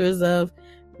pictures of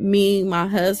me, my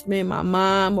husband, my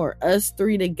mom, or us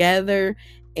three together.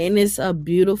 And it's a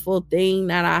beautiful thing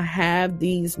that I have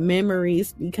these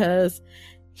memories, because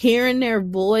hearing their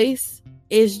voice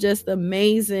is just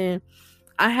amazing.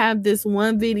 I have this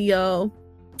one video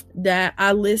that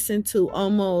I listen to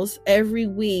almost every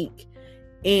week,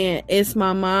 and it's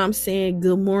my mom saying,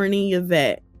 "Good morning,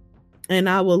 Yvette." And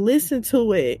I will listen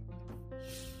to it.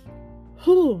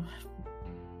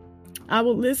 I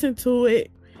will listen to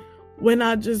it when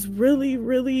I just really,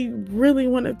 really, really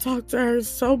want to talk to her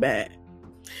so bad.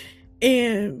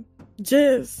 And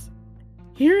just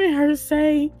hearing her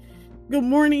say, "Good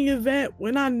morning, Yvette,"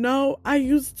 when I know I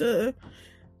used to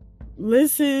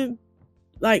listen,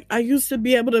 like I used to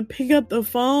be able to pick up the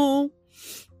phone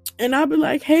and I'd be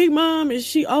like, "Hey, Mom," and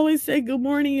she always say, "Good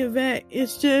morning, Yvette."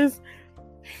 It's just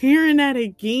hearing that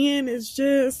again. It's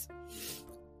just,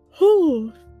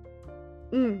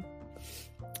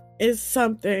 it's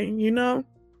something,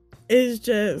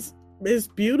 it's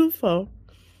beautiful,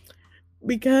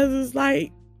 because it's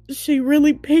like she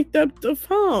really picked up the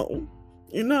phone,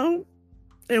 and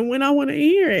when I want to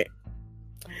hear it.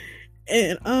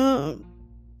 And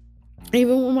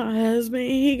even with my husband,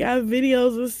 he got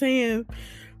videos of saying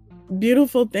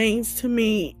beautiful things to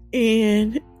me,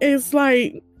 and it's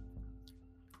like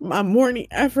my morning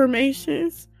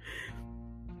affirmations.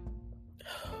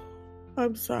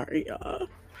 I'm sorry, y'all.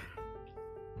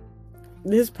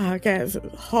 This podcast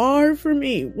is hard for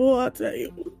me. Well, I'll tell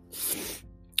you.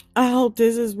 I hope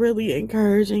this is really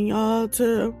encouraging y'all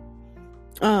to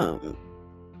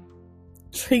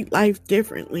treat life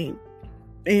differently,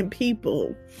 and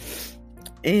people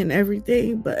and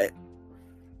everything, but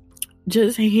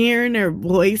just hearing their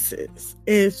voices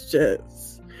is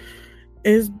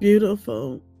it's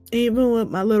beautiful. Even with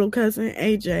my little cousin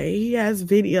AJ, he has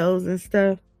videos and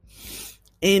stuff,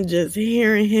 and just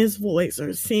hearing his voice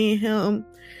or seeing him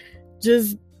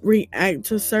just react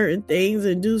to certain things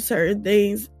and do certain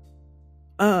things,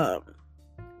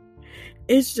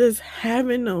 it's just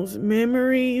having those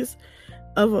memories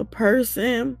of a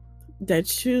person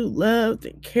that you loved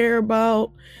and care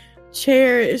about,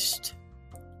 cherished,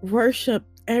 worship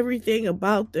everything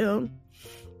about them.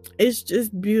 It's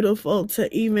just beautiful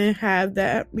to even have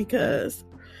that, because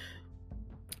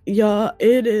y'all,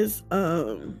 it is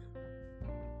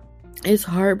it's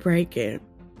heartbreaking.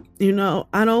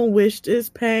 I don't wish this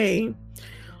pain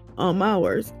on my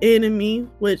worst enemy,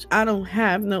 which I don't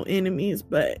have no enemies,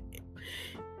 but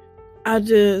I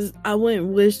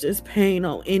wouldn't wish this pain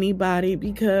on anybody,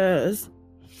 because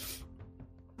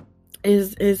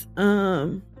it's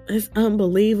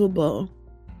unbelievable.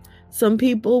 Some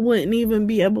people wouldn't even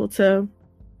be able to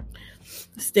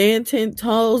stand 10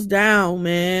 toes down,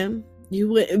 man. You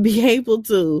wouldn't be able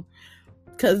to,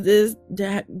 because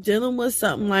dealing with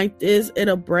something like this,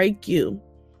 it'll break you.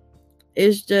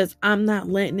 It's just, I'm not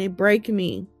letting it break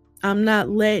me. I'm not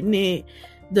letting it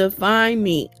define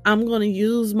me. I'm going to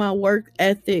use my work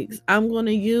ethics. I'm going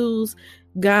to use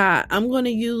God. I'm going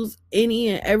to use any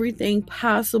and everything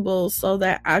possible so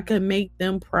that I can make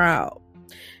them proud.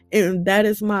 And that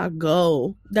is my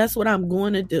goal. That's what I'm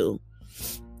going to do.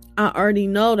 I already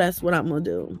know that's what I'm going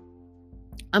to do.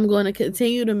 I'm going to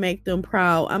continue to make them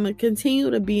proud. I'm going to continue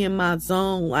to be in my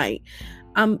zone. Like,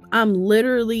 I'm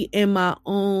literally in my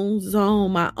own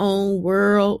zone, my own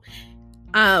world.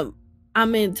 I'm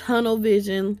in tunnel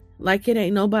vision like it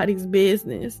ain't nobody's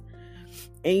business.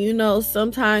 And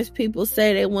sometimes people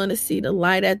say they want to see the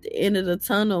light at the end of the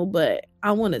tunnel, but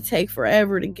I want to take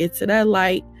forever to get to that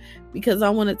light, because I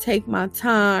want to take my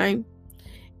time.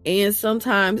 And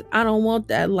sometimes I don't want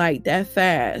that light that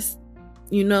fast.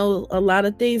 A lot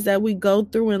of things that we go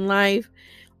through in life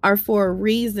are for a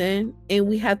reason, and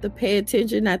we have to pay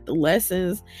attention at the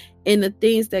lessons and the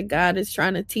things that God is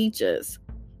trying to teach us.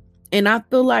 And I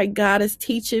feel like God is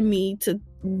teaching me to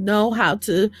know how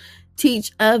to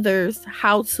teach others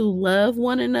how to love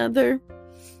one another,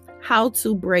 how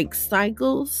to break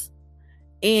cycles,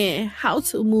 and how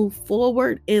to move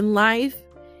forward in life,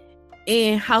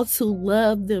 and how to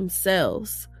love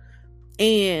themselves.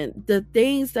 And the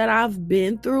things that I've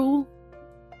been through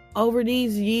over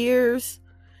these years,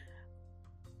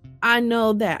 I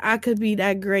know that I could be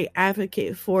that great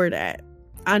advocate for that.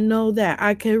 I know that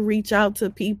I can reach out to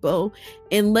people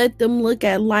and let them look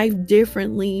at life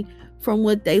differently from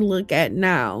what they look at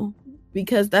now.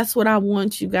 Because that's what I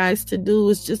want you guys to do,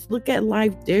 is just look at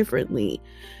life differently.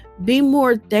 Be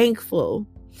more thankful.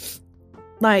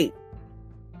 Like,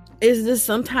 it's just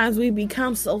sometimes we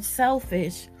become so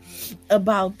selfish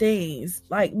about things.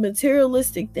 Like,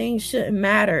 materialistic things shouldn't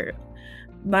matter.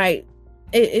 Like,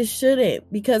 it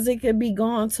shouldn't, because it could be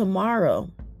gone tomorrow.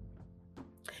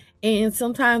 And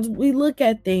sometimes we look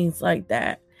at things like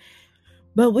that.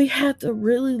 But we have to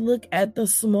really look at the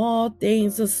small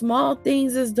things. The small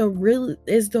things is the root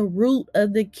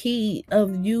of the key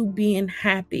of you being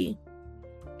happy.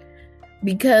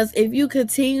 Because if you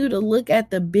continue to look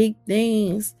at the big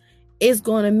things, it's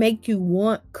going to make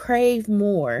you crave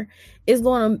more. It's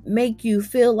going to make you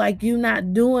feel like you're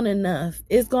not doing enough.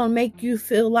 It's going to make you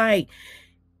feel like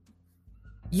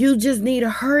you just need to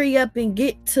hurry up and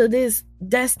get to this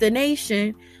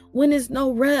destination when there's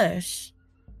no rush.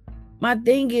 My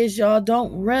thing is, y'all,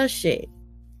 don't rush it.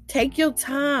 Take your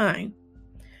time.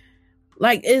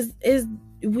 Like,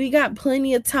 we got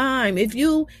plenty of time. If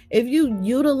you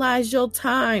utilize your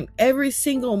time every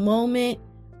single moment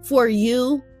for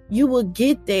you, you will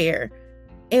get there.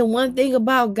 And one thing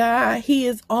about God, He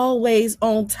is always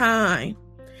on time.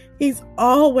 He's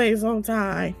always on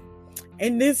time.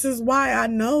 And this is why I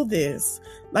know this.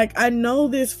 Like, I know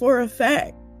this for a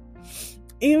fact.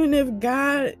 Even if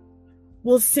God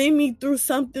will send me through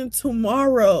something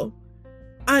tomorrow,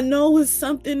 I know it's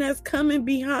something that's coming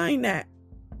behind that.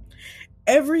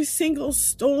 Every single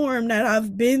storm that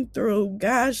I've been through,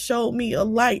 God showed me a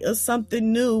light of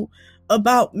something new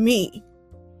about me.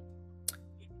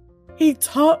 He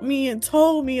taught me and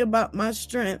told me about my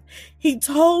strength. He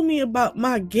told me about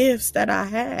my gifts that I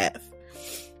have.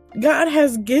 God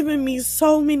has given me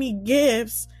so many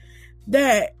gifts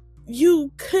that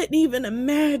you couldn't even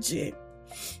imagine.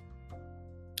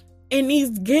 And these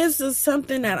gifts is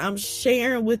something that I'm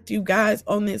sharing with you guys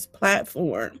on this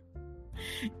platform.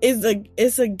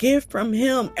 It's a gift from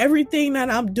Him. Everything that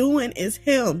I'm doing is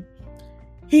Him.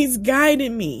 He's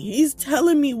guiding me. He's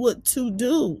telling me what to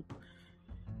do.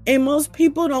 And most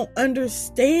people don't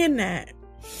understand that.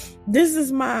 This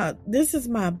is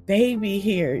my baby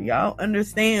here. Y'all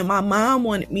understand? My mom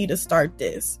wanted me to start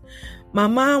this. My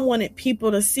mom wanted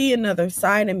people to see another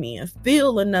side of me and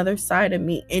feel another side of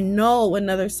me and know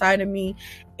another side of me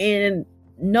and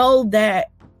know that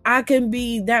I can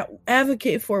be that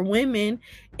advocate for women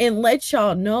and let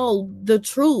y'all know the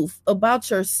truth about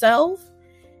yourself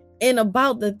and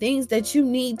about the things that you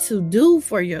need to do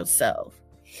for yourself.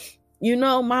 You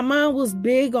know, my mom was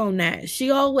big on that.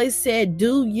 She always said,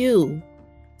 do you.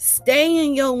 Stay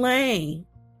in your lane.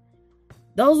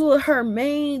 Those were her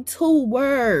main 2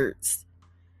 words.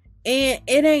 And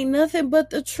it ain't nothing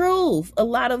but the truth. A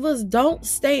lot of us don't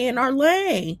stay in our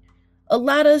lane. A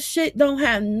lot of shit don't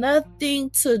have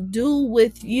nothing to do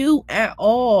with you at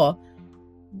all.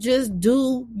 Just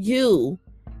do you.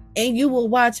 And you will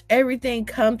watch everything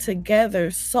come together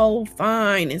so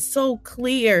fine and so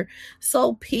clear,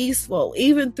 so peaceful,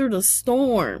 even through the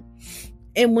storm.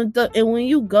 And when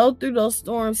you go through those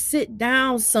storms, sit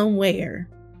down somewhere.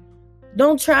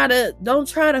 Don't try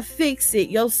to fix it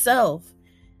yourself.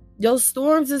 Your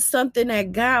storms is something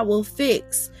that God will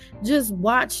fix. Just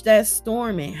watch that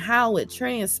storm and how it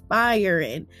transpires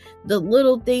and the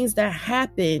little things that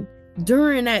happen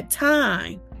during that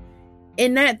time.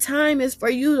 And that time is for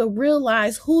you to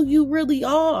realize who you really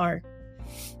are.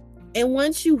 And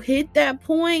once you hit that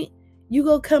point, you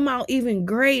go come out even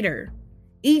greater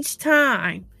each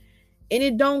time. And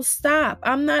it don't stop.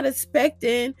 I'm not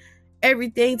expecting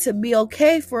everything to be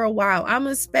okay for a while. I'm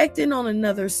expecting on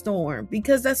another storm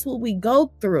because that's what we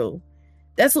go through.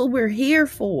 That's what we're here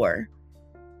for.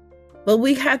 But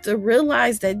we have to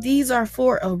realize that these are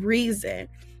for a reason.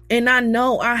 And I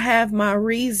know I have my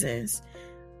reasons.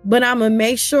 But I'm going to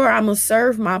make sure I'm going to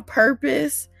serve my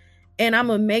purpose. And I'm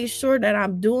going to make sure that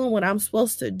I'm doing what I'm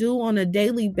supposed to do on a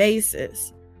daily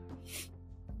basis.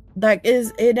 Like,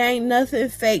 it ain't nothing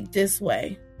fake this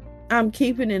way. I'm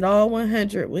keeping it all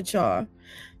 100 with y'all.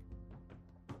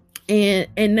 And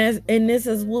this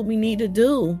is what we need to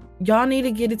do. Y'all need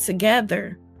to get it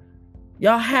together.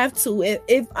 Y'all have to.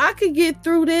 If I could get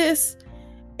through this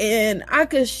and I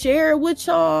could share it with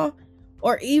y'all,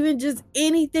 or even just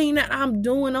anything that I'm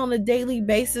doing on a daily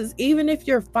basis, even if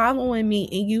you're following me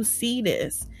and you see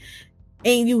this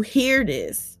and you hear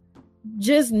this,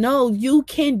 just know you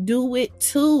can do it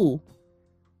too.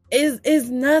 It's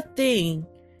nothing.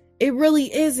 It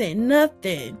really isn't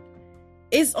nothing.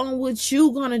 It's on what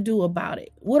you gonna do about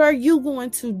it. What are you going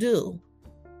to do?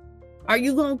 Are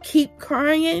you going to keep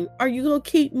crying? Are you going to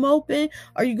keep moping?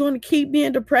 Are you going to keep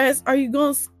being depressed? Are you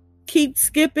going to keep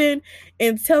skipping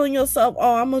and telling yourself,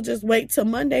 oh, I'm going to just wait till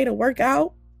Monday to work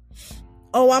out?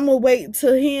 Oh, I'm going to wait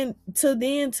till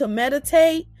then to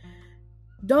meditate?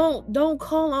 Don't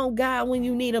call on God when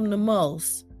you need Him the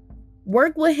most.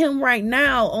 Work with Him right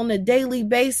now on a daily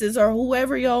basis, or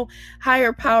whoever your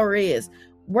higher power is.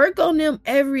 Work on them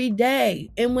every day.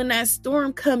 And when that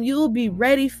storm comes, you'll be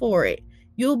ready for it.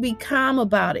 You'll be calm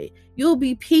about it. You'll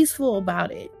be peaceful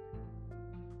about it.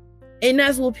 And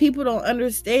that's what people don't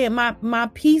understand. My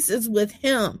peace is with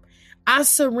him. I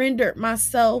surrendered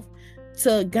myself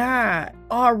to God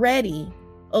already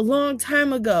a long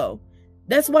time ago.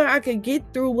 That's why I could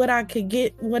get through what I could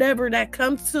get, whatever that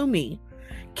comes to me.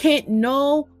 Can't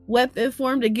no weapon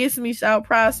formed against me shall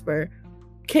prosper.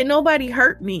 Can nobody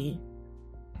hurt me.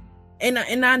 And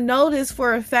I know this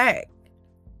for a fact.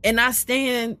 And I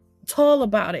stand tall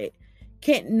about it.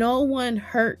 Can't no one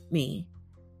hurt me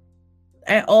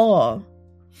at all.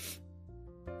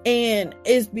 And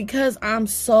it's because I'm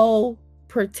so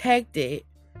protected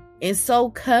and so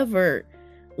covered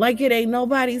like it ain't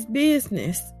nobody's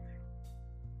business.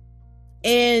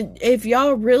 And if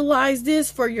y'all realize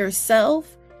this for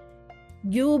yourself,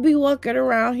 you will be walking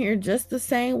around here just the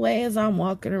same way as I'm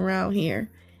walking around here.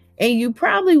 And you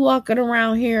probably walking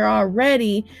around here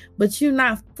already, but you're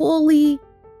not fully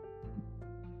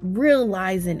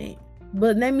realizing it.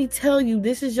 But let me tell you,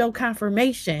 this is your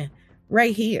confirmation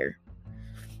right here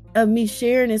of me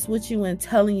sharing this with you and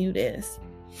telling you this.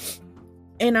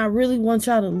 And I really want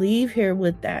y'all to leave here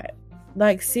with that.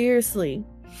 Like, seriously.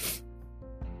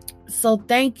 So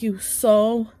thank you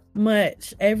so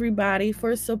much, everybody,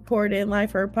 for supporting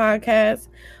Life Her Podcast.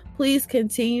 Please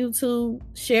continue to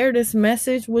share this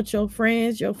message with your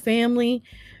friends, your family.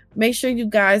 Make sure you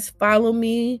guys follow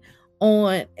me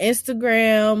on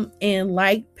Instagram and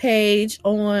like page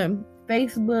on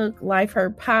Facebook, Life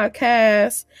Her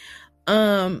Podcast.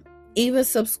 Even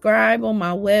subscribe on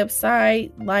my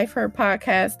website,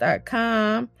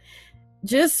 lifeherpodcast.com.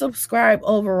 Just subscribe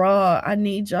overall. I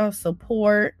need y'all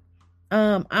support.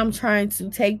 I'm trying to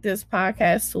take this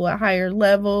podcast to a higher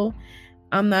level.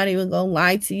 I'm not even gonna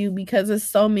lie to you, because there's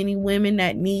so many women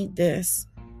that need this.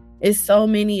 It's so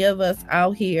many of us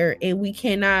out here, and we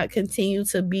cannot continue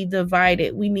to be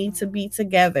divided. We need to be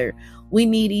together. We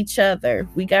need each other.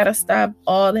 We gotta stop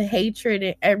all the hatred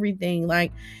and everything.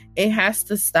 Like, it has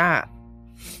to stop.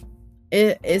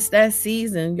 It's that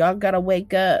season. Y'all gotta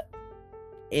wake up.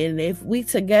 And if we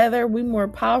together, we more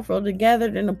powerful together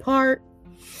than apart.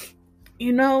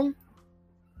 You know?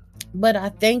 But I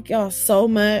thank y'all so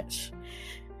much.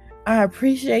 I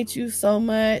appreciate you so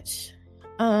much.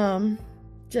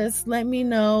 Just let me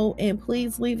know, and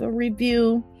please leave a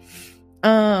review.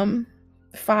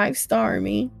 5-star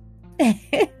me.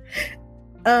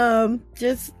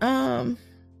 Just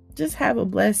have a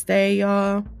blessed day,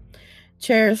 y'all.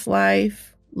 Cherish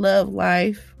life, love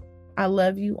life. I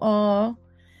love you all,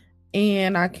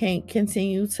 and I can't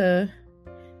continue to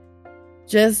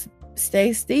just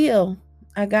stay still.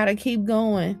 I gotta keep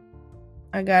going.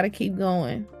 I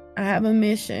have a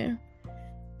mission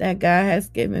that God has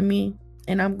given me,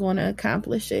 and I'm going to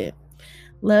accomplish it.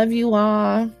 Love you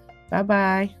all.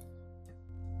 Bye-bye.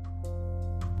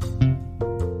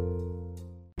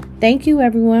 Thank you,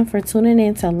 everyone, for tuning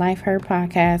in to Life Her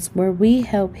Podcast, where we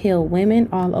help heal women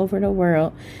all over the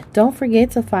world. Don't forget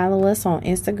to follow us on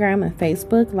Instagram and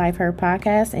Facebook, Life Her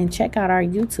Podcast, and check out our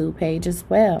YouTube page as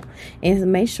well.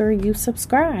 And make sure you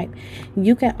subscribe.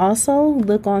 You can also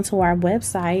look onto our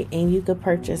website, and you can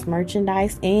purchase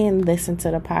merchandise and listen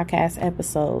to the podcast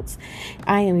episodes.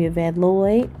 I am Yvette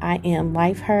Lloyd. I am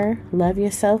Life Her. Love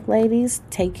yourself, ladies.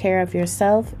 Take care of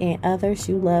yourself and others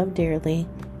you love dearly.